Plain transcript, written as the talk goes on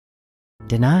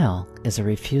Denial is a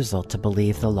refusal to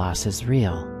believe the loss is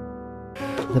real.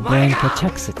 The brain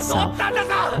protects itself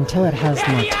until it has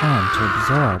more time to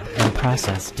absorb and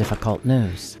process difficult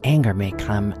news. Anger may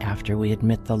come after we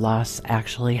admit the loss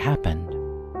actually happened.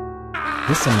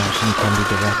 This emotion can be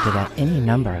directed at any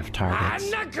number of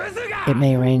targets. It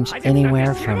may range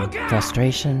anywhere from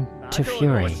frustration to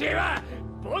fury.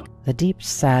 The deep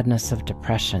sadness of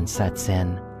depression sets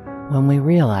in when we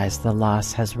realize the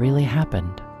loss has really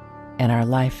happened and our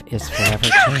life is forever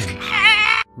changed.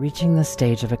 Reaching the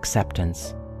stage of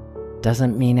acceptance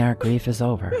doesn't mean our grief is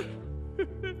over.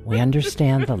 We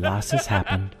understand the loss has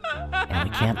happened and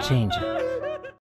we can't change it.